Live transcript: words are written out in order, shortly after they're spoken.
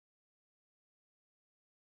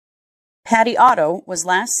Patty Otto was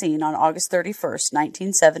last seen on August 31st,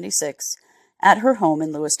 1976, at her home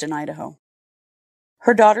in Lewiston, Idaho.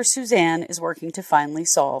 Her daughter Suzanne is working to finally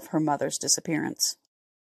solve her mother's disappearance.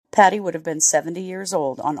 Patty would have been 70 years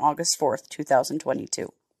old on August 4th,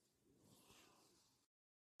 2022.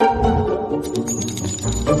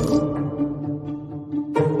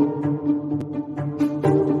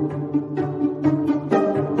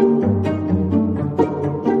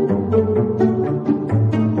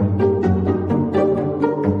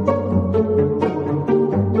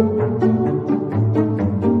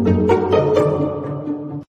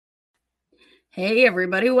 Hey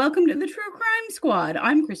everybody, welcome to the True Crime Squad.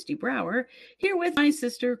 I'm Christy Brower, here with my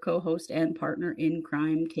sister, co-host, and partner in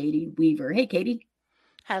crime, Katie Weaver. Hey Katie.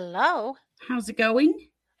 Hello. How's it going?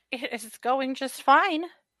 It's going just fine.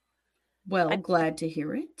 Well, glad to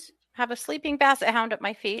hear it. I have a sleeping basset hound at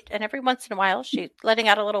my feet, and every once in a while she's letting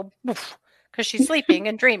out a little woof because she's sleeping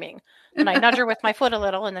and dreaming. And I nudge her with my foot a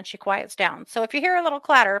little, and then she quiets down. So if you hear a little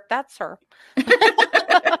clatter, that's her.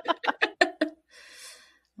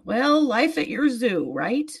 Well, life at your zoo,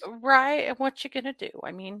 right? Right. And what you gonna do?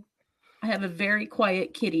 I mean, I have a very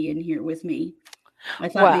quiet kitty in here with me. I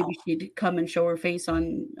thought maybe she'd come and show her face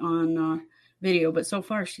on video, but so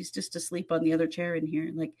far she's just asleep on the other chair in here.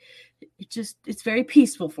 Like it's very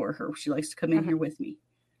peaceful for her. She likes to come in here with me.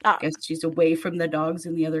 I guess she's away from the dogs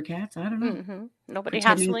and the other cats. I don't know. Mm-hmm. Nobody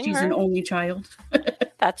hassling she's her. An only child.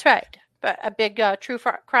 That's right. But a big true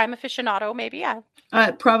crime aficionado, maybe, yeah.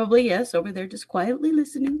 Probably, yes. Over there just quietly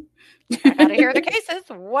listening. I gotta hear the cases.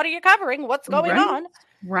 What are you covering? What's going on?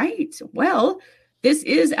 Right. Well, this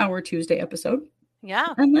is our Tuesday episode.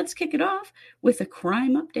 Yeah. And let's kick it off with a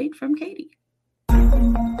crime update from Katie.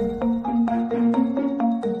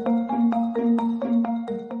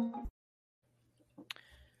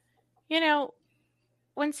 You know,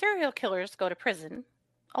 when serial killers go to prison,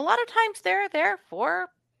 a lot of times they're there for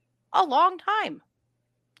a long time.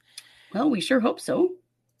 Well, we sure hope so.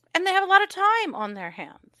 And they have a lot of time on their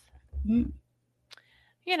hands. Mm.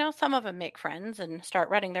 You know, some of them make friends and start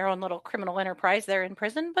running their own little criminal enterprise there in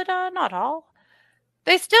prison, but not all.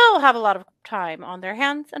 They still have a lot of time on their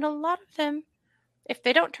hands, and a lot of them, if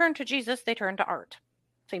they don't turn to Jesus, they turn to art.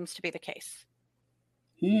 Seems to be the case.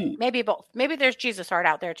 Maybe both. Maybe there's Jesus art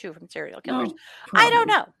out there too from serial killers. I don't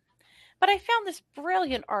know. But I found this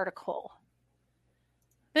brilliant article.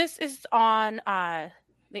 This is on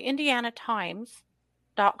the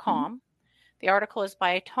IndianaTimes.com. The article is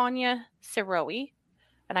by Tanya Sirowi,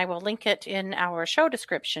 and I will link it in our show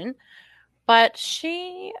description. But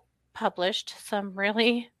she published some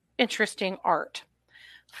really interesting art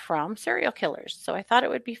from serial killers. So I thought it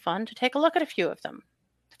would be fun to take a look at a few of them.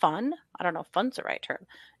 Fun? I don't know if fun's the right term.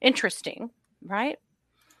 Interesting, right?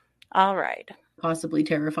 All right. Possibly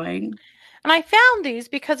terrifying. And I found these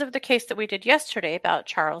because of the case that we did yesterday about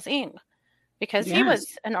Charles Ng. Because he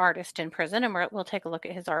was an artist in prison, and we'll take a look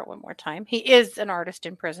at his art one more time. He is an artist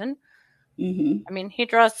in prison. Mm-hmm. I mean, he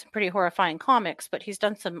draws some pretty horrifying comics, but he's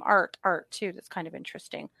done some art too that's kind of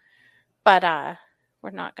interesting. But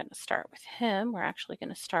we're not going to start with him. We're actually going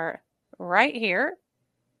to start right here.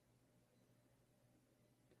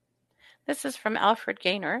 This is from Alfred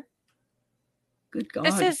Gaynor. Good God.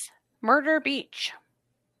 This is Murder Beach.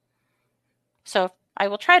 So I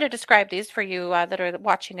will try to describe these for you that are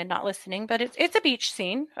watching and not listening, but it's a beach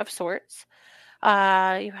scene of sorts.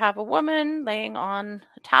 You have a woman laying on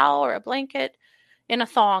a towel or a blanket in a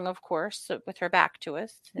thong, of course, with her back to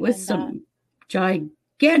us. With some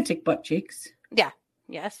gigantic butt cheeks. Yeah,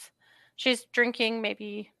 yes. She's drinking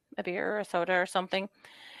maybe a beer or a soda or something.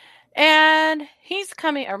 And he's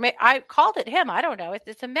coming, I called it him, I don't know.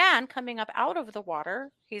 It's a man coming up out of the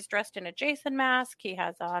water. He's dressed in a Jason mask. He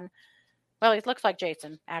has on, well, he looks like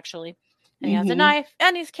Jason, actually. And he has a knife,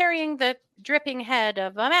 and he's carrying the dripping head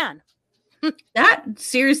of a man. That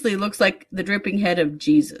seriously looks like the dripping head of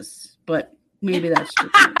Jesus, but maybe that's true.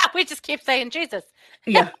 We just keep saying Jesus.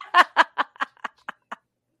 Yeah.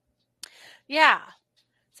 Yeah.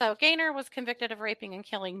 So Gaynor was convicted of raping and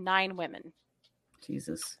killing 9 women.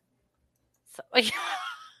 Jesus. So,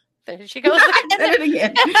 there she goes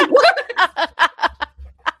again.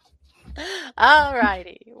 All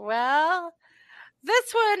righty. Well,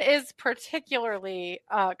 this one is particularly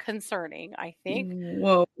concerning, I think.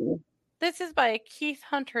 Whoa. This is by Keith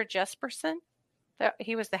Hunter Jesperson.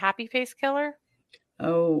 He was the Happy Face Killer.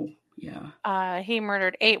 Oh, yeah. He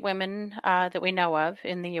murdered 8 women that we know of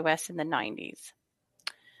in the U.S. in the 90s.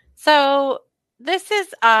 So this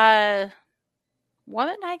is a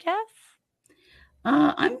woman, I guess?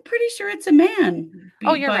 I'm pretty sure it's a man.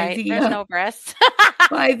 Oh, you're right. There's no breasts.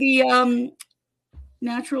 By the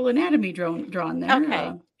natural anatomy drawn there.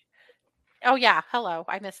 Okay. Oh, yeah. Hello.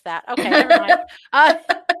 I missed that. Okay, never mind. Uh,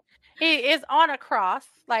 he is on a cross,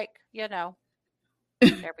 like, dare we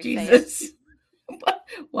say it. Jesus.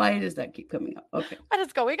 Why does that keep coming up? Okay. What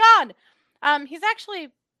is going on? He's actually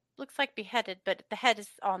looks like beheaded, but the head is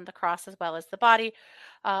on the cross as well as the body.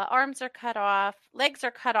 Arms are cut off, legs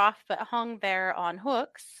are cut off, but hung there on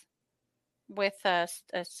hooks with a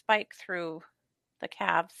spike through the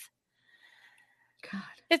calves. God.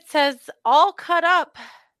 It says, all cut up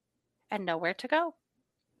and nowhere to go.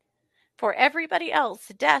 For everybody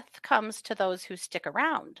else, death comes to those who stick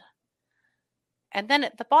around. And then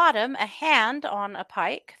at the bottom, a hand on a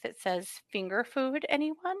pike that says, finger food,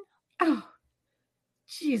 anyone? Oh,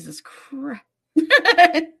 Jesus Christ.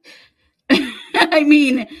 I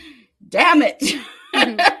mean, damn it.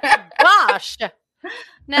 Gosh.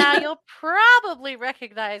 Now, you'll probably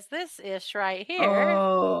recognize this ish right here.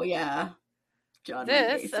 Oh, yeah. John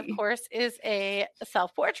Wayne This, of Gacy. course, is a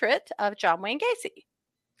self-portrait of John Wayne Gacy.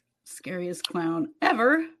 Scariest clown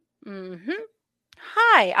ever. Mm-hmm.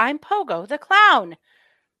 Hi, I'm Pogo the Clown,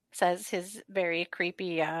 says his very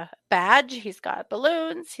creepy badge. He's got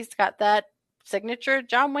balloons. He's got that signature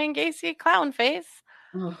John Wayne Gacy clown face.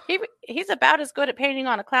 Oh, He's about as good at painting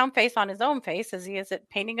on a clown face on his own face as he is at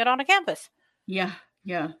painting it on a canvas. yeah,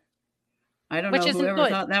 yeah. I don't Which know isn't whoever good.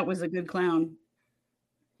 thought that was a good clown.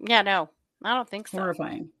 Yeah, no, I don't think so.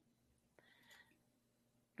 Horrifying.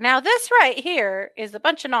 Now, this right here is a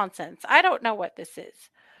bunch of nonsense. I don't know what this is.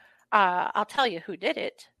 I'll tell you who did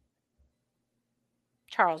it.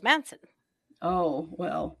 Charles Manson. Oh,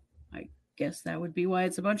 well, I guess that would be why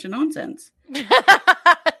it's a bunch of nonsense.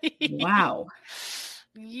 Wow.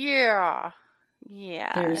 Yeah.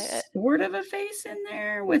 Yeah. There's sort of a face in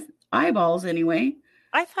there with eyeballs anyway.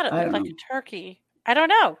 I thought it looked like a turkey. I don't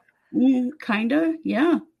know. Kinda,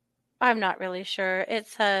 yeah. I'm not really sure.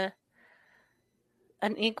 It's an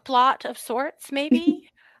ink blot of sorts, maybe.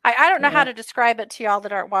 I don't know how to describe it to y'all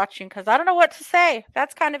that aren't watching because I don't know what to say.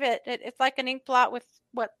 That's kind of it. It's like an ink blot with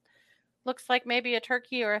what looks like maybe a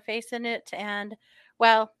turkey or a face in it. And,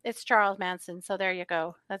 well, it's Charles Manson. So there you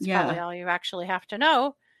go. That's probably all you actually have to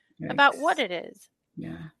know about what it is.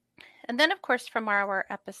 Yeah. And then, of course, from our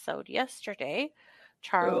episode yesterday,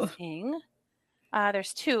 Charles King.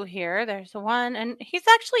 There's two here. There's one, and he's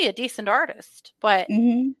actually a decent artist, but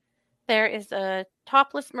there is a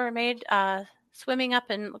topless mermaid swimming up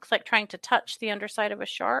and looks like trying to touch the underside of a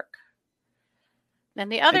shark. And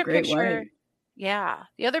the other picture,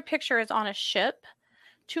 the other picture is on a ship.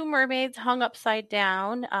 Two mermaids hung upside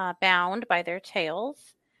down, bound by their tails.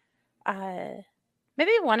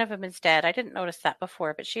 Maybe one of them is dead. I didn't notice that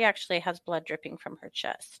before, but she actually has blood dripping from her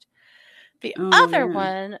chest. The other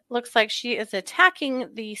one looks like she is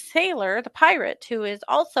attacking the sailor, the pirate, who is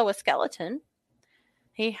also a skeleton.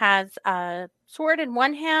 He has a sword in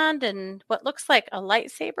one hand and what looks like a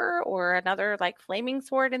lightsaber or another like flaming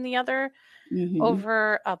sword in the other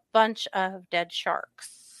over a bunch of dead sharks.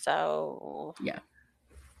 So,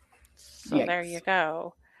 So there you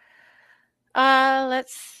go.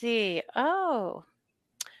 Let's see. Oh,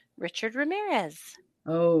 Richard Ramirez.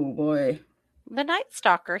 Oh, boy. The Night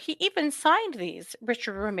Stalker. He even signed these.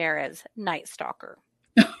 Richard Ramirez, Night Stalker.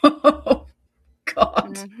 Oh,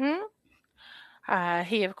 God.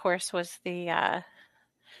 He, of course, was the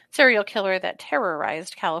serial killer that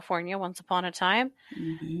terrorized California once upon a time.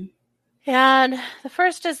 And the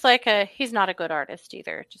first is like he's not a good artist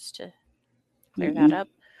either, just to clear that up.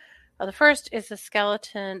 The first is a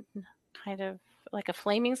skeleton, kind of like a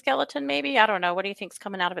flaming skeleton, maybe. I don't know. What do you think's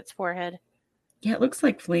coming out of its forehead? Yeah, it looks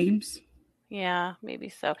like flames. Yeah, maybe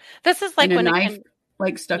so. This is like and when a knife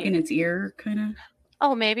like stuck in its ear, kind of.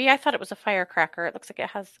 Oh, maybe. I thought it was a firecracker. It looks like it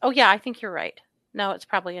has. Oh, yeah, I think you're right. No, it's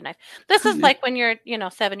probably a knife. This is like when your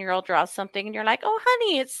 7-year-old draws something and you're like, oh,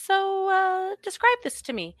 honey, it's so, describe this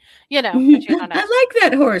to me. You don't know. I like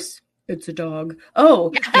that horse. It's a dog.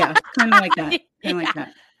 Oh, yeah, kind of like that. Kind of like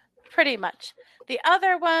that. Pretty much. The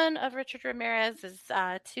other one of Richard Ramirez is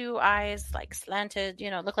two eyes like slanted,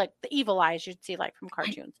 look like the evil eyes you'd see like from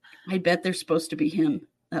cartoons. I bet they're supposed to be him.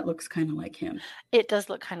 That looks kind of like him. It does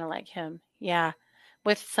look kind of like him. Yeah.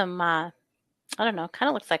 With some, I don't know, kind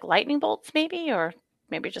of looks like lightning bolts maybe, or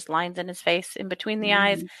maybe just lines in his face in between the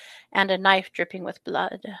eyes and a knife dripping with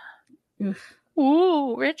blood.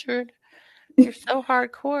 Ooh, Richard, you're so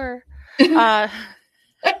hardcore. God.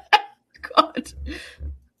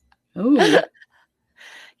 Oh.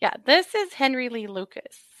 Yeah, this is Henry Lee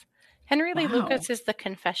Lucas. Henry Lee Lucas is the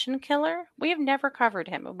confession killer. We have never covered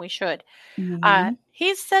him, and we should.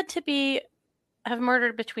 He's said to have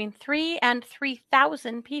murdered between 3,000 and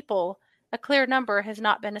 3,000 people. A clear number has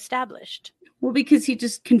not been established. Well, because he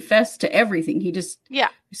just confessed to everything. He just Yeah.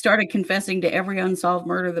 started confessing to every unsolved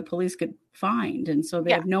murder the police could find, and so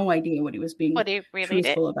they Yeah. have no idea what he was being What he really did.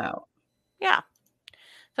 truthful about. Yeah.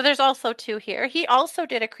 So there's also 2 here. He also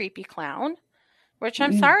did a creepy clown, which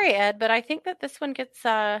I'm Mm. sorry, Ed, but I think that this one gets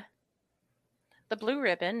the blue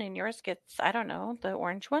ribbon and yours gets, I don't know, the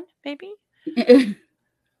orange one, maybe?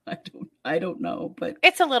 I don't know, but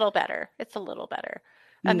It's a little better. It's a little better.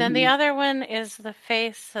 And then the mhm. other one is the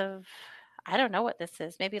face of, I don't know what this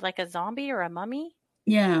is. Maybe like a zombie or a mummy.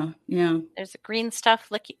 Yeah, yeah. There's green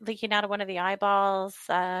stuff leaking out of one of the eyeballs,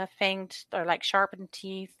 fanged or like sharpened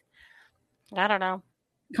teeth. I don't know.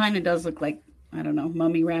 Kind of does look like, I don't know,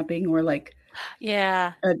 mummy wrapping or like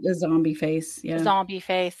Yeah, a zombie face. Yeah. zombie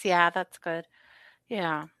face. Yeah, that's good.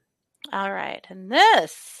 Yeah. All right. And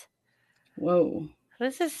this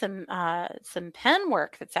is some pen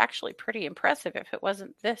work that's actually pretty impressive if it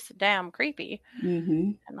wasn't this damn creepy.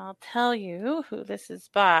 Mm-hmm. And I'll tell you who this is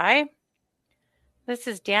by. This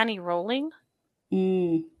is Danny Rolling.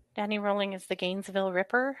 Mm. Danny Rolling is the Gainesville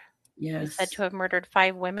Ripper. He's said to Yes. have murdered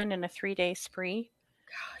 5 women in a 3-day spree.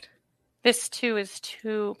 God. This too is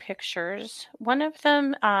 2 pictures. One of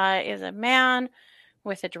them is a man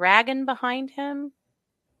with a dragon behind him.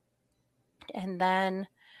 And then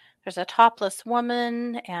there's a topless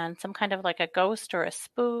woman and some kind of like a ghost or a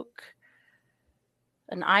spook,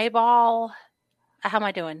 an eyeball. How am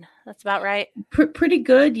I doing? That's about right. Pretty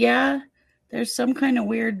good, yeah. There's some kind of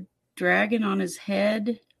weird dragon on his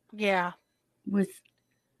head Yeah. with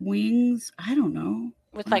wings. I don't know.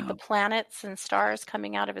 With like the Wow. planets and stars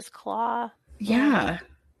coming out of his claw. Yeah.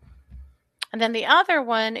 And then the other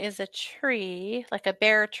one is a tree, like a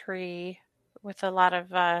bare tree with a lot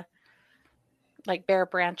of like bare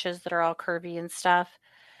branches that are all curvy and stuff.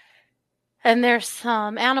 And there's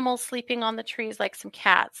some animals sleeping on the trees, like some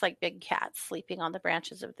cats, like big cats sleeping on the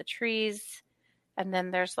branches of the trees. And then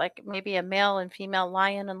there's like maybe a male and female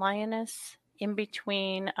lion and lioness in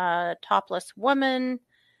between a topless woman.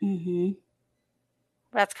 Mm-hmm.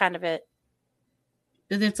 That's kind of it.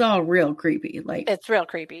 It's all real creepy. Like, It's real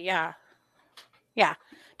creepy. Yeah. Yeah.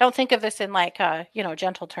 Don't think of this in like,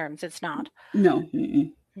 gentle terms. It's not. no.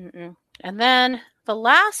 Mm-mm. Mm-mm. And then the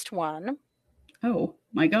last one. Oh,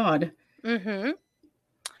 my God. Mm-hmm.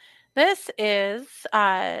 This is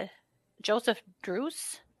Joseph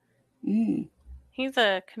Druce. Mm. He's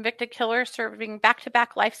a convicted killer serving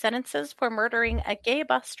back-to-back life sentences for murdering a gay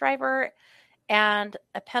bus driver and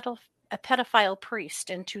a pedophile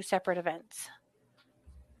priest in 2 separate events.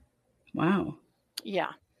 Wow.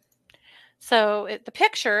 Yeah. So the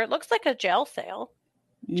picture, it looks like a jail cell.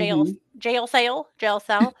 Mm-hmm. Jail cell.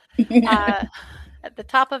 At the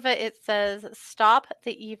top of it, it says, "Stop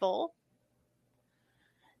the evil."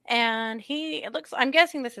 And I'm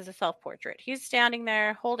guessing this is a self-portrait. He's standing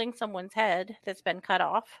there holding someone's head that's been cut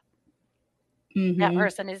off. That Mm-hmm.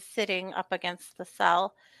 person is sitting up against the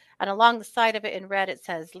cell. And along the side of it in red, it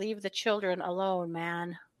says, "Leave the children alone,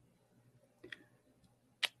 man."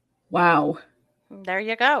 Wow. And there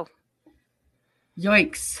you go.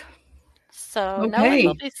 Yikes. So no one will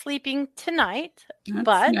Okay. be sleeping tonight, That's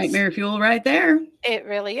but nightmare fuel right there. it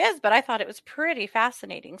really is. But I thought it was pretty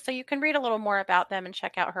fascinating. So you can read a little more about them and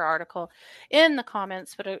check out her article in the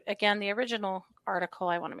comments. But again, the original article,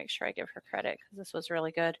 I want to make sure I give her credit because this was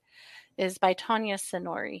really good, is by Tanya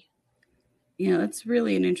Sonori. Yeah, that's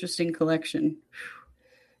really an interesting collection.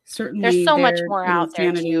 Certainly There's so much their more out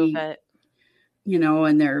there too, insanity, but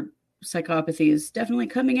and their psychopathy is definitely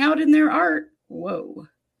coming out in their art. Whoa.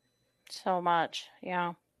 so much.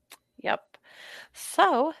 Yeah. Yep.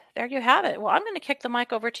 So there you have it. Well, I'm going to kick the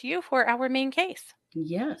mic over to you for our main case.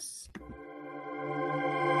 Yes.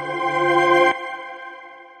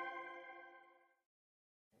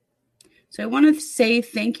 So I want to say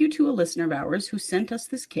thank you to a listener of ours who sent us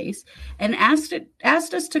this case and asked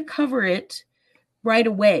us to cover it right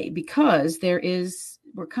away because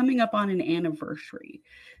we're coming up on an anniversary.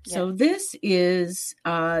 Yes. So this is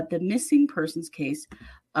the missing persons case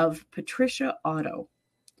of Patricia Otto.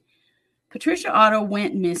 Patricia Otto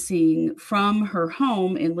went missing from her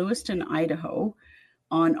home in Lewiston, Idaho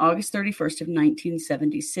on August 31st of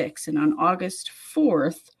 1976. And on August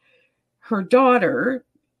 4th, her daughter,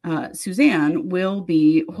 Suzanne, will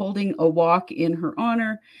be holding a walk in her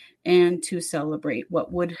honor and to celebrate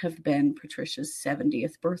what would have been Patricia's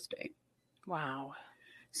 70th birthday. Wow.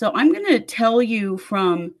 So I'm going to tell you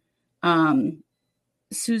from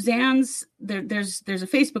Suzanne's, there's a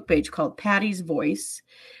Facebook page called Patty's Voice.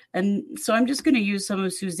 And so I'm just going to use some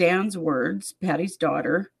of Suzanne's words, Patty's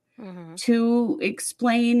daughter, to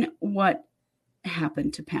explain what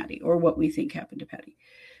happened to Patty or what we think happened to Patty.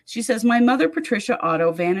 She says, my mother, Patricia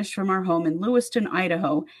Otto, vanished from our home in Lewiston,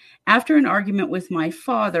 Idaho, after an argument with my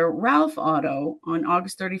father, Ralph Otto, on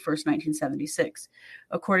August 31st, 1976.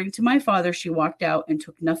 According to my father, she walked out and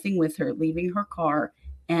took nothing with her, leaving her car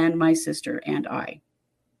and my sister and I.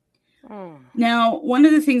 Now, one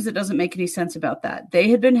of the things that doesn't make any sense about that, they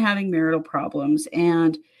had been having marital problems,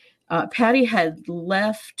 and Patty had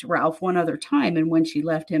left Ralph one other time, and when she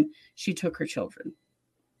left him, she took her children.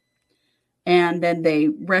 And then they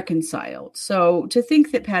reconciled. So to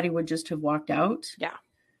think that Patty would just have walked out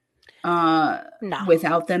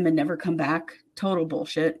without them and never come back, total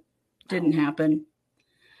bullshit. Didn't happen.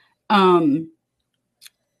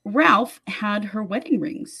 Ralph had her wedding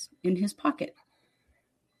rings in his pocket.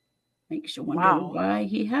 Makes you wonder why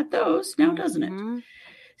he had those now, doesn't it?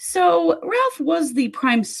 So Ralph was the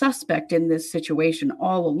prime suspect in this situation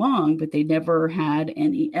all along, but they never had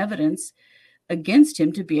any evidence against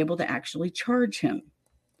him to be able to actually charge him.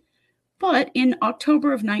 But in October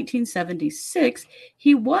of 1976,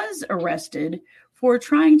 he was arrested for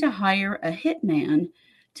trying to hire a hitman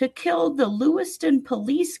to kill the Lewiston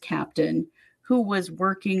police captain who was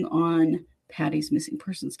working on Patty's missing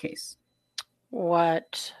persons case.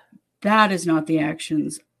 What? That is not the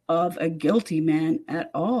actions of a guilty man at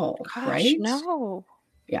all, right? No.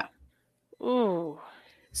 Yeah. Ooh.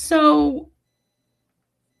 So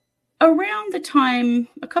around the time,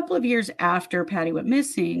 a couple of years after Patty went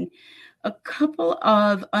missing, a couple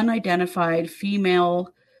of unidentified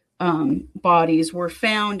female bodies were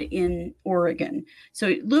found in Oregon.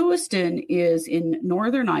 So Lewiston is in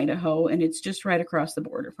northern Idaho, and it's just right across the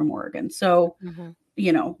border from Oregon. So,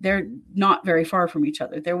 they're not very far from each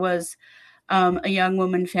other. There was a young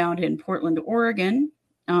woman found in Portland, Oregon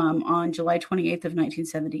on July 28th of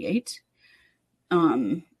 1978.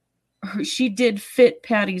 She did fit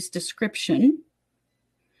Patty's description.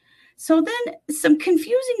 So then some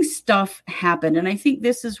confusing stuff happened. And I think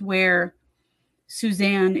this is where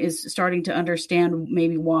Suzanne is starting to understand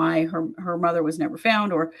maybe why her mother was never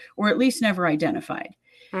found or at least never identified.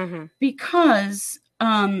 Because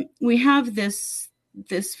we have this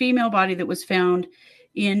female body that was found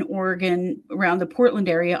in Oregon around the Portland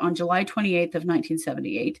area on July 28th of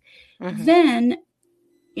 1978. Then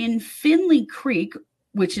in Finley Creek,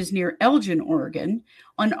 which is near Elgin, Oregon,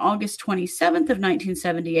 on August 27th of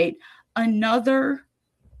 1978, another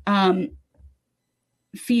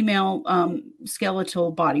female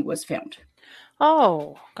skeletal body was found.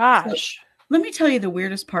 Oh, gosh. So, let me tell you the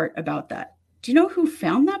weirdest part about that. Do you know who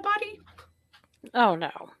found that body? Oh,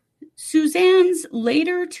 no. Suzanne's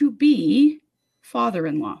later-to-be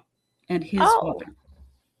father-in-law and his father.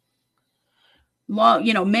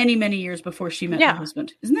 Many, many years before she met her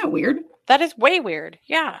husband. Isn't that weird? That is way weird.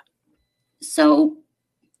 Yeah. So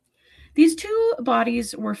these two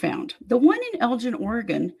bodies were found. The one in Elgin,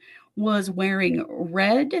 Oregon was wearing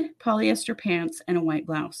red polyester pants and a white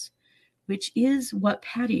blouse, which is what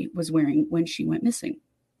Patty was wearing when she went missing.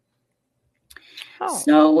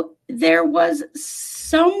 So there was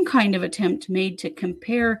some kind of attempt made to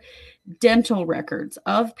compare dental records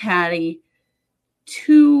of Patty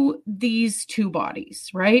to these two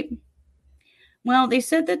bodies, right? Well, they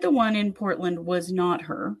said that the one in Portland was not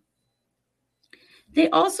her. They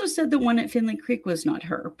also said the one at Finley Creek was not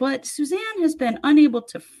her, but Suzanne has been unable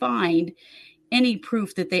to find any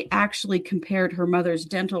proof that they actually compared her mother's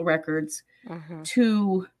dental records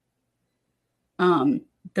to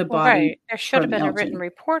the body. Right. There should have been a written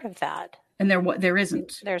report of that. And there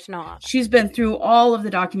isn't. There's not. She's been through all of the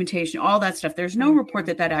documentation, all that stuff. There's no report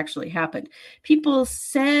that actually happened. People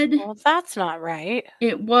said... Well, that's not right.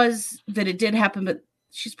 It was that it did happen, but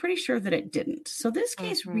she's pretty sure that it didn't. So this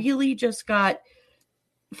case really just got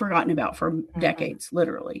forgotten about for decades,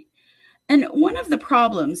 literally. And one of the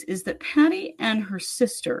problems is that Patty and her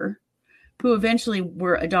sister, who eventually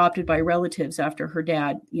were adopted by relatives after her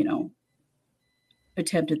dad,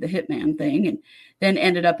 attempted the hitman thing and then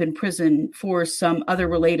ended up in prison for some other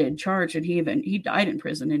related charge. And he died in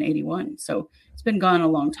prison in 1981. So it's been gone a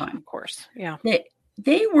long time. Of course. Yeah.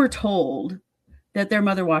 They were told that their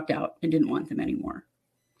mother walked out and didn't want them anymore.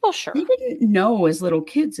 Well, sure. They didn't know as little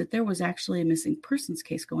kids that there was actually a missing persons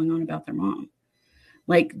case going on about their mom.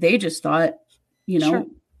 Like they just thought, Sure.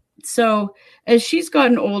 So as she's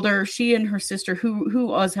gotten older, she and her sister,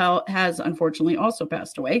 who has unfortunately also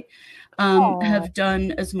passed away, have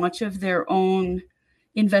done as much of their own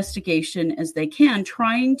investigation as they can,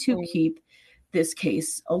 trying to keep this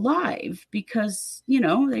case alive because,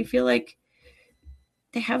 they feel like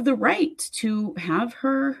they have the right to have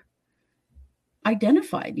her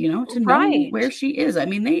identified, to know where she is. I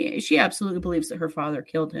mean, she absolutely believes that her father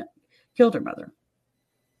killed her mother.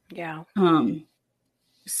 Yeah.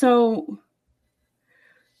 So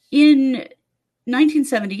in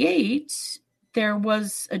 1978, there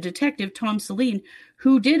was a detective, Tom Saline,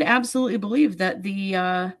 who did absolutely believe that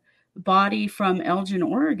the body from Elgin,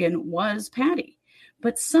 Oregon was Patty.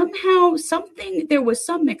 But somehow there was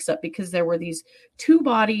some mix up because there were these two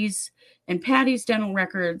bodies and Patty's dental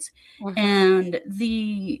records, and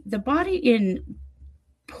the body in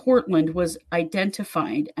Portland was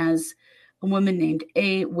identified as a woman named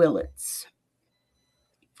A. Willits.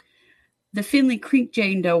 The Finley Creek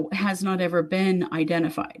Jane Doe has not ever been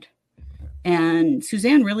identified. And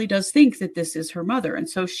Suzanne really does think that this is her mother. And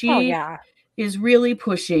so she is really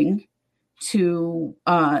pushing to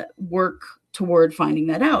work toward finding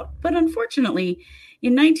that out. But unfortunately,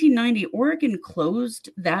 in 1990, Oregon closed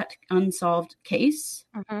that unsolved case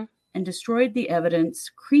and destroyed the evidence,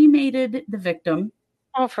 cremated the victim.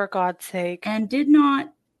 Oh, for God's sake. And did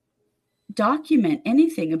not document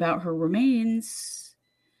anything about her remains.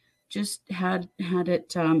 Just had it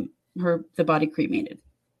the body cremated.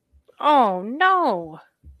 Oh no.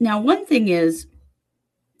 Now, one thing is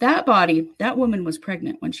that woman was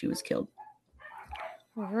pregnant when she was killed.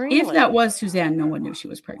 Really? If that was Suzanne, no one knew she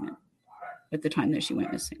was pregnant at the time that she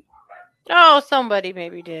went missing. Oh, somebody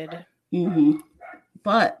maybe did.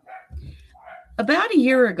 But about a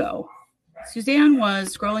year ago, Suzanne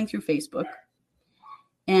was scrolling through Facebook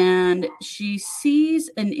and she sees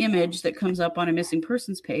an image that comes up on a missing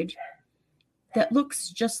persons page that looks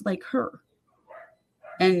just like her.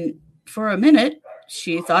 And for a minute,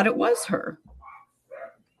 she thought it was her.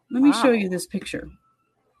 Let me show you this picture.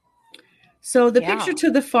 So the picture to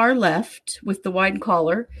the far left with the wide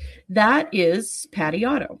collar, that is Patty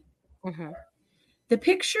Otto. The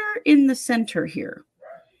picture in the center here,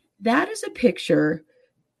 that is a picture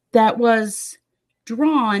that was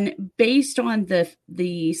drawn based on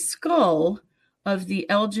the skull of the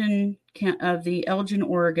Elgin,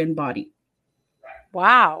 Oregon body.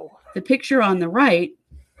 Wow. The picture on the right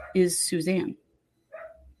is Suzanne.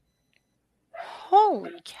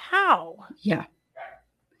 Holy cow. Yeah.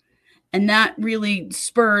 And that really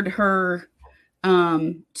spurred her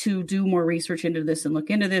to do more research into this and look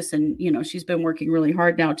into this. And, she's been working really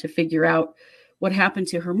hard now to figure out what happened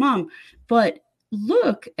to her mom. But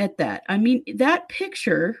look at that. I mean, that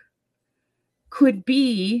picture could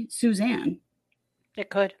be Suzanne. It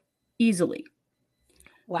could. Easily.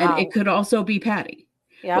 Wow. And it could also be Patty.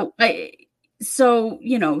 Yeah. So,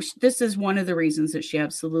 this is one of the reasons that she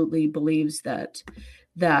absolutely believes that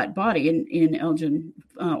body in Elgin,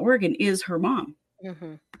 Oregon is her mom.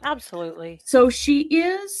 Absolutely. So she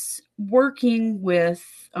is working with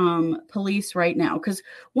police right now, because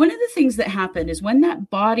one of the things that happened is when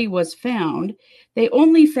that body was found, they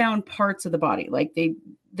only found parts of the body. Like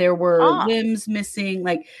there were limbs missing,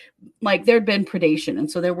 like there'd been predation.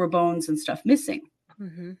 And so there were bones and stuff missing.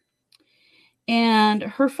 And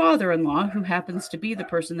her father-in-law, who happens to be the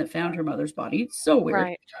person that found her mother's body, so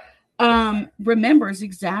weird, remembers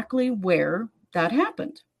exactly where that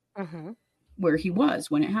happened, where he was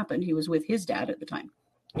when it happened. He was with his dad at the time.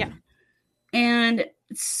 Yeah. And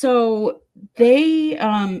so they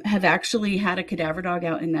have actually had a cadaver dog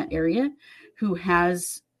out in that area who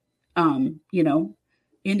has,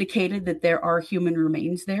 indicated that there are human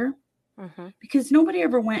remains there, because nobody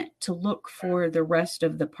ever went to look for the rest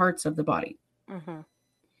of the parts of the body.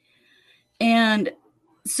 And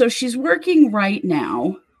so she's working right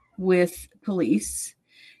now with police.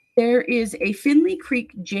 There is a Finley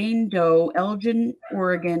Creek Jane Doe, Elgin,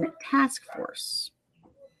 Oregon task force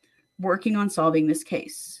working on solving this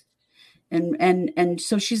case. And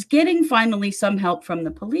so she's getting finally some help from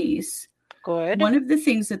the police. Good. One of the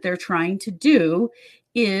things that they're trying to do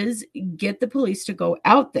is get the police to go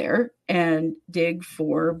out there and dig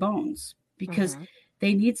for bones, because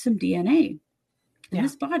they need some DNA. And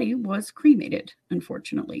this body was cremated,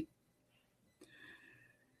 unfortunately.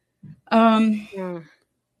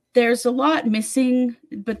 There's a lot missing,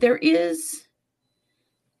 but there is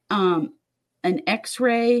an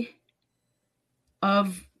X-ray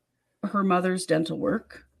of her mother's dental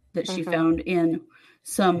work that she found in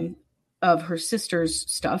some of her sister's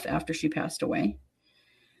stuff after she passed away.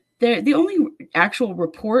 The only actual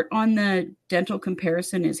report on the dental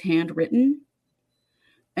comparison is handwritten.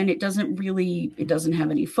 And it doesn't have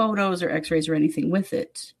any photos or x-rays or anything with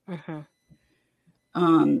it.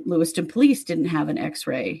 Lewiston Police didn't have an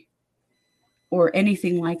x-ray or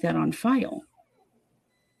anything like that on file.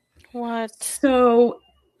 What? So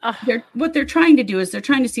what they're trying to do is they're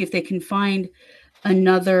trying to see if they can find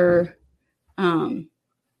another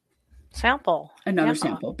sample.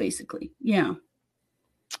 Sample, basically. Yeah.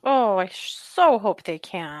 Oh, I so hope they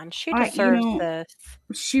can. She You deserves know, this.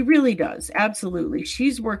 she really does. Absolutely.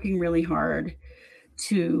 She's working really hard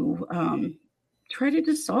to try to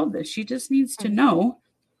just solve this. She just needs to Mhm. know,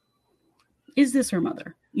 is this her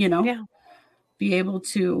mother? Yeah. Be able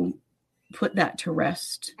to put that to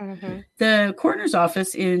rest. Mhm. The coroner's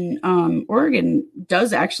office in Oregon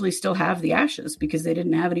does actually still have the ashes because they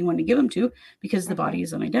didn't have anyone to give them to because the Mhm. body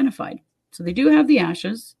is unidentified. So they do have the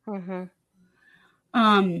ashes. Mhm.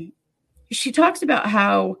 Um, she talks about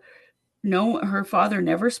how no, her father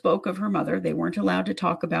never spoke of her mother. They weren't allowed to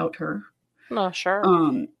talk about her. No, sure.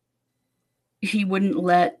 Um, he wouldn't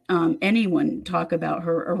let anyone talk about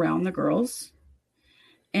her around the girls.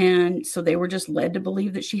 And so they were just led to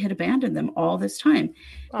believe that she had abandoned them all this time.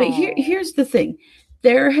 But Oh. here's the thing,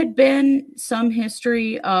 there had been some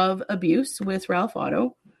history of abuse with Ralph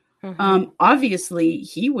Otto. Mhm. Obviously,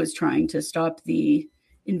 he was trying to stop the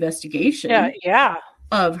Yeah, investigation yeah.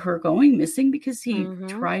 of her going missing because he Mhm.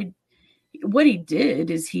 tried. What he did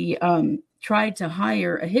is he tried to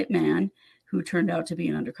hire a hitman who turned out to be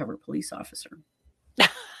an undercover police officer.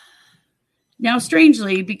 Now,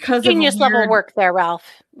 strangely, because of a Genius level weird, work there,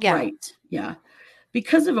 Ralph. Yeah. right, yeah,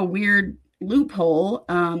 because of a weird loophole,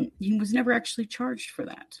 he was never actually charged for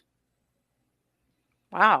that,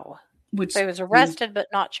 Wow. So which he was is arrested but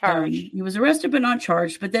not dumb. charged. He was arrested but not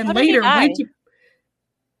charged, but then How did he later went die?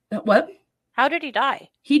 to what? How did he die?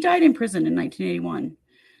 He died in prison in 1981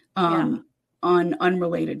 Yeah. on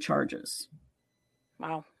unrelated charges.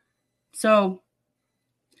 Wow. So,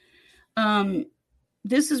 um,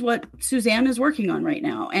 this is what Suzanne is working on right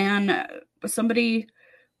now. And somebody,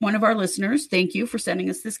 one of our listeners, thank you for sending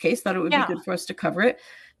us this case, thought it would be Yeah. good for us to cover it.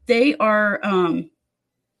 They are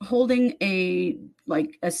holding a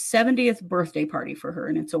 70th birthday party for her,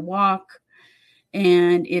 and it's a walk,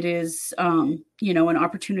 and it is an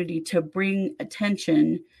opportunity to bring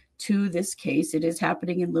attention to this case. It is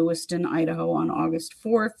happening in Lewiston, Idaho on August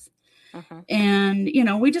 4th. Mhm.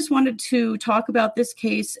 And we just wanted to talk about this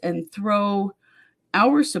case and throw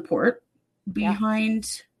our support Yeah.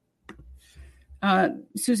 behind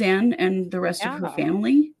Suzanne and the rest of her Yeah.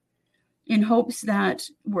 family, in hopes that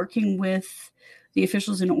working with the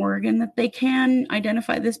officials in Oregon, that they can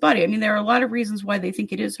identify this body. I mean, there are a lot of reasons why they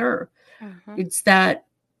think it is her. Mhm. It's that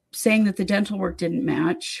saying that the dental work didn't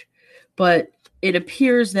match, but it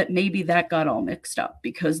appears that maybe that got all mixed up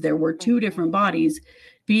because there were two Mhm. different bodies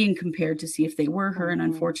being compared to see if they were her. And Mhm.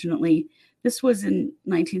 unfortunately, this was in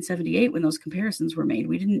 1978 when those comparisons were made.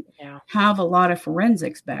 We didn't Yeah. have a lot of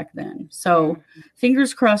forensics back then. So Mhm.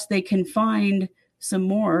 fingers crossed they can find some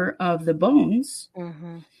more of the bones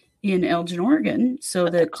Mhm. in Elgin, Oregon, so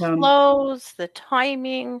But the that clothes, the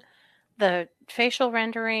timing, the facial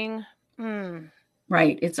rendering. Mm.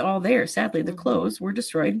 right, it's all there. Sadly, the Mhm. clothes were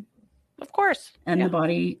destroyed Of course. and the Yeah.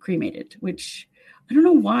 body cremated, which I don't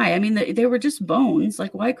know why. I mean, they were just bones.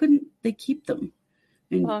 Like, why couldn't they keep them?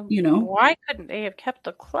 And, Well, why couldn't they have kept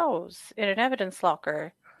the clothes in an evidence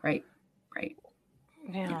locker? right, right.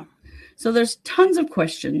 Yeah. Yeah. So there's tons of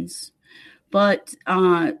questions, but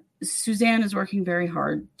Suzanne is working very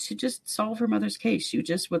hard to just solve her mother's case. She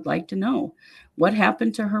just would like to know what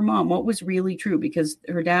happened to her mom, what was really true, because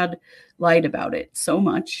her dad lied about it so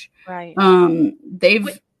much. Right.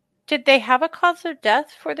 They've Did they have a cause of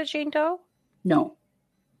death for the Jane Doe? no,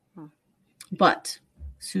 Hmm. but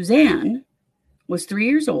Suzanne was 3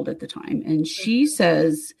 years old at the time, and she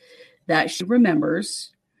says that she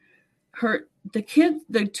remembers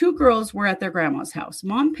the two girls were at their grandma's house.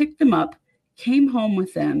 Mom picked them up, came home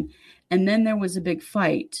with them, and then there was a big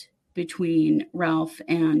fight between Ralph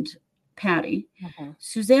and Patty. Mhm.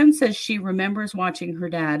 Suzanne says she remembers watching her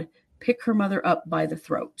dad pick her mother up by the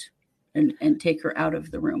throat and take her out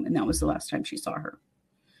of the room, and that was the last time she saw her.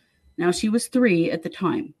 Now, she was 3 at the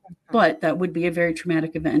time, Mhm. but that would be a very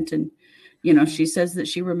traumatic event. And, Mhm. she says that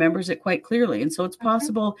she remembers it quite clearly. And so it's Mhm.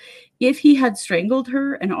 possible if he had strangled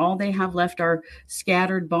her and all they have left are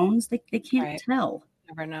scattered bones, they can't Right. tell.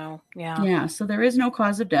 Never know. Yeah. Yeah. So there is no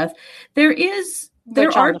cause of death. There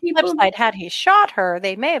Which on are the flip people, side, had he shot her,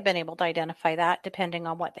 they may have been able to identify that depending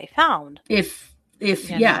on what they found, if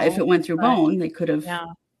it went through but bone, they could have, yeah.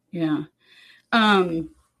 yeah. Um,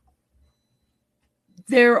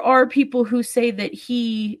 there are people who say that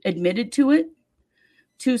he admitted to it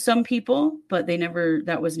to some people, but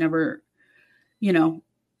that was never, you know,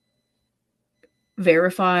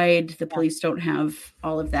 verified. The Yeah. police don't have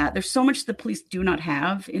all of that. There's so much the police do not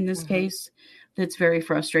have in this Mhm. case that's very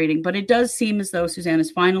frustrating. But it does seem as though Suzanne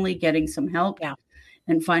is finally getting some help Yeah.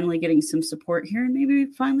 and finally getting some support here. And maybe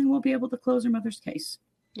finally we'll be able to close her mother's case.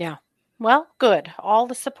 Yeah. Well, good. All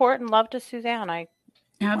the support and love to Suzanne. I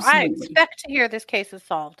I Absolutely. expect to hear this case is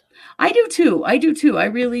solved. I do too. I do too. I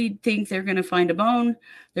really think they're going to find a bone.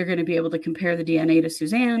 They're going to be able to compare the DNA to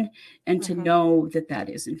Suzanne and to Mm-hmm. know that that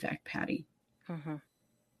is, in fact, Patty. Mm-hmm.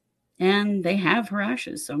 And they have her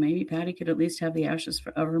ashes. So maybe Patty could at least have the ashes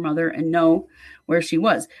of her mother and know where she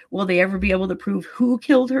was. Will they ever be able to prove who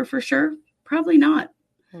killed her for sure? Probably not.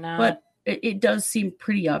 No. But it does seem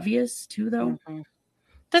pretty obvious too, though. Mm-hmm.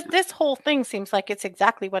 This whole thing seems like it's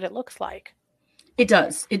exactly what it looks like. It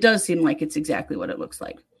does. It does seem like it's exactly what it looks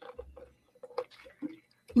like.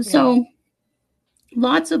 Yeah. So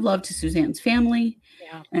lots of love to Suzanne's family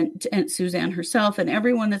Yeah. and Suzanne herself and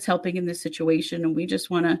everyone that's helping in this situation. And we just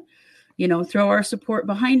want to, throw our support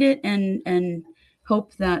behind it and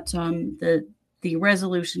hope that the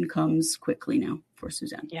resolution comes quickly now for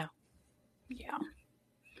Suzanne. Yeah. Yeah.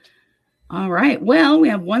 All right. Well, we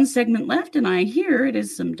have one segment left, and I hear it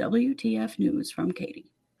is some WTF news from Katie.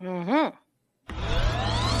 Mm-hmm.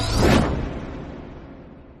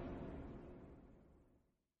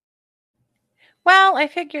 Well, I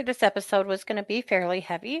figured this episode was going to be fairly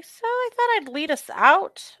heavy, so I thought I'd lead us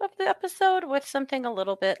out of the episode with something a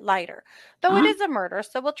little bit lighter. Though it Uh-huh. is a murder,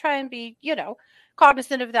 so we'll try and be,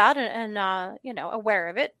 cognizant of that and aware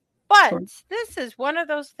of it. But Sure. this is one of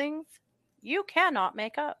those things you cannot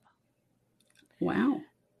make up. Wow.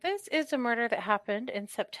 This is a murder that happened in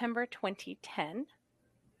September 2010.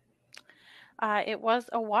 It was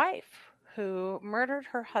a wife who murdered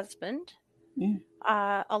her husband Mm.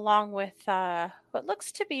 along with what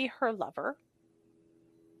looks to be her lover.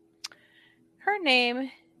 Her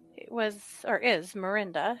name is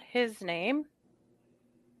Miranda. His name,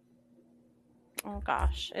 oh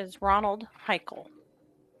gosh, is Ronald Heichel.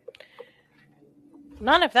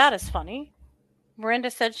 None of that is funny.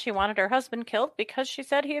 Miranda said she wanted her husband killed because she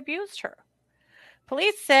said he abused her.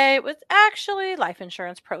 Police say it was actually life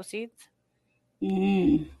insurance proceeds.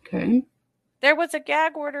 Okay. There was a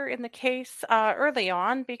gag order in the case early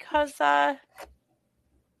on because the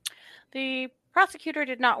prosecutor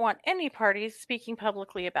did not want any parties speaking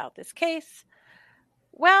publicly about this case.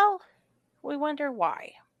 Well, we wonder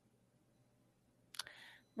why.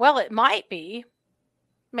 Well, it might be,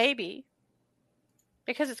 maybe,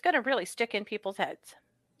 because it's going to really stick in people's heads.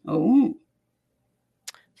 Oh.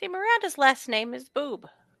 See, Miranda's last name is Boob.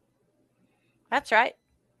 That's right,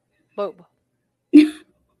 Boob.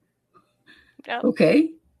 Yep.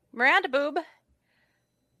 Okay. Miranda Boob,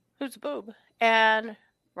 who's Boob, and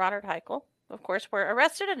Ronald Heichel, of course, were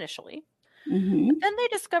arrested initially. Mm-hmm. But then they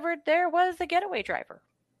discovered there was a getaway driver.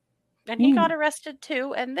 And he got Mm. arrested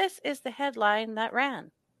too, and this is the headline that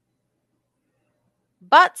ran.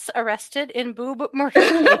 Butts arrested in Boob murder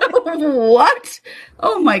case. What?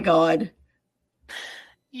 Oh my God.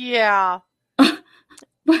 Yeah.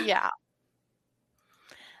 Yeah.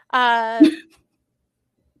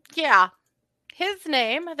 Yeah. His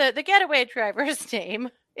name, the getaway driver's name,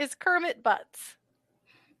 is Kermit Butts.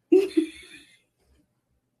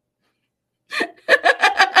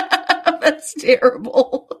 That's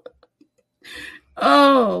terrible.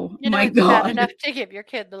 Oh my It's bad God. enough to give your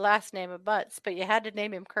kid the last name of Butts, but you had to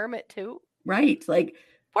name him Kermit too. Right. Like,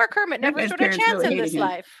 Poor Kermit that never guy's stood a parents chance really in this hated him.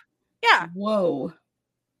 life. Yeah. Whoa.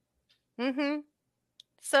 Mm-hmm.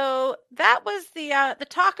 So that was the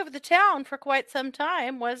talk of the town for quite some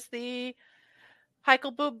time was the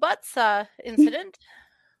Heichel Boob Butts incident.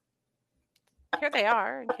 Here they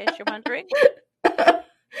are, in case you're wondering.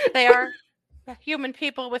 They are human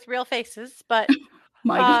people with real faces, but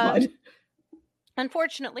My God.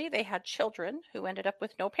 unfortunately, they had children who ended up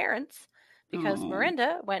with no parents because Oh.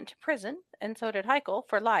 Miranda went to prison, and so did Heichel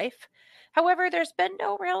for life. However, there's been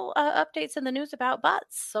no real updates in the news about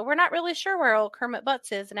Butts, so we're not really sure where old Kermit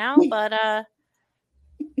Butts is now, but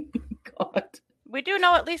God. we do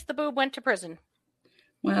know at least the boob went to prison.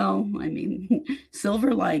 Well, I mean,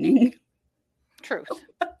 silver lining. Truth.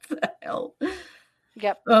 What the hell?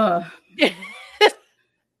 Yep. The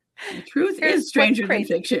truth Here's is stranger than what's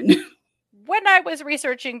crazy. fiction. When I was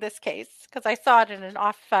researching this case, because I saw it in an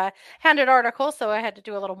off-handed article, so I had to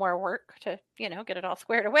do a little more work to, get it all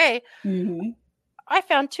squared away. Mm-hmm. I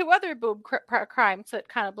found two other boob crimes that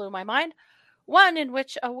kind of blew my mind. One in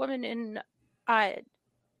which a woman in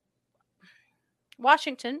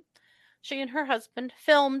Washington, she and her husband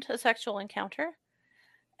filmed a sexual encounter,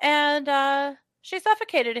 and she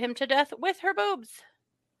suffocated him to death with her boobs.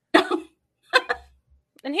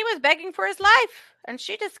 And he was begging for his life, and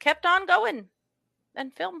she just kept on going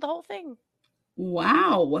and filmed the whole thing.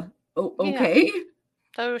 Wow. Okay. Yeah.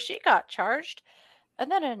 So she got charged.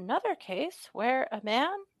 And then another case where a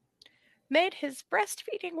man made his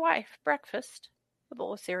breastfeeding wife breakfast, a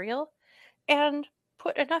bowl of cereal, and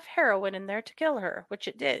put enough heroin in there to kill her, which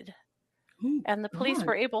it did. Oh, And the police God.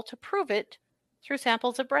 were able to prove it through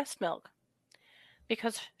samples of breast milk.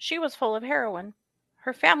 Because she was full of heroin.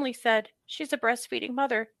 Her family said, she's a breastfeeding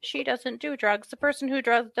mother. She doesn't do drugs. The person who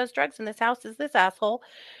does drugs in this house is this asshole.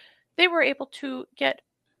 They were able to get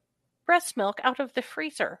breast milk out of the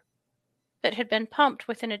freezer that had been pumped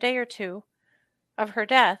within a day or two of her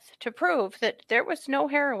death to prove that there was no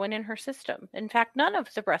heroin in her system. In fact, none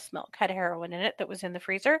of the breast milk had heroin in it that was in the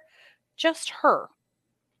freezer, just her.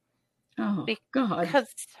 Oh, God.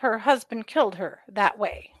 Because her husband killed her that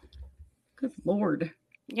way. Good Lord.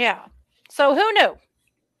 Yeah. So who knew?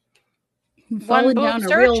 Falling down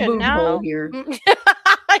a real boob hole here.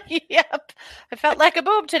 Yep. I felt like a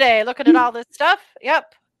boob today looking at all this stuff.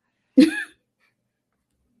 Yep.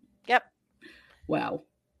 Yep. Wow.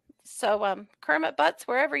 So, Kermit Butts,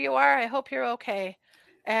 wherever you are, I hope you're okay.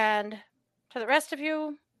 And to the rest of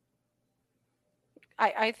you,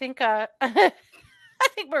 I think I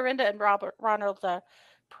think Miranda and Ronald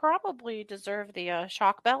probably deserve the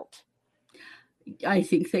shock belt. I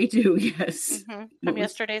think they do, yes. From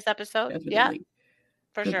yesterday's episode. Definitely. Yeah,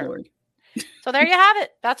 for Good sure. Lord. So there you have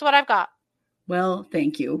it. That's what I've got. Well,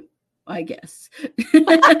 thank you, I guess.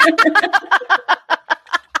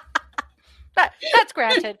 That's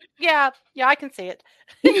granted. Yeah, I can see it.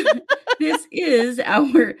 This is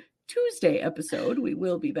our Tuesday episode. We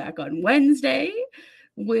will be back on Wednesday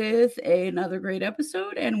with another great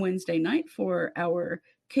episode, and Wednesday night for our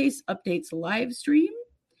Case Updates live stream.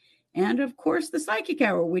 And of course, the Psychic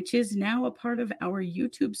Hour, which is now a part of our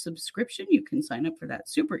YouTube subscription. You can sign up for that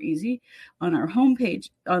super easy on our homepage,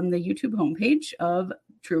 on the YouTube homepage of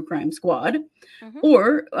True Crime Squad,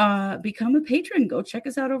 or become a patron. Go check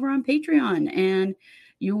us out over on Patreon, and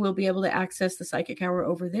you will be able to access the Psychic Hour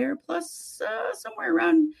over there, plus somewhere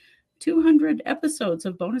around 200 episodes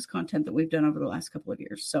of bonus content that we've done over the last couple of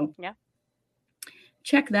years. So yeah,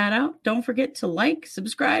 check that out. Don't forget to like,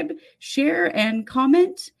 subscribe, share, and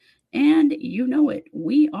comment. And you know it.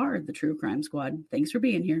 We are the True Crime Squad. Thanks for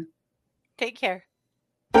being here. Take care.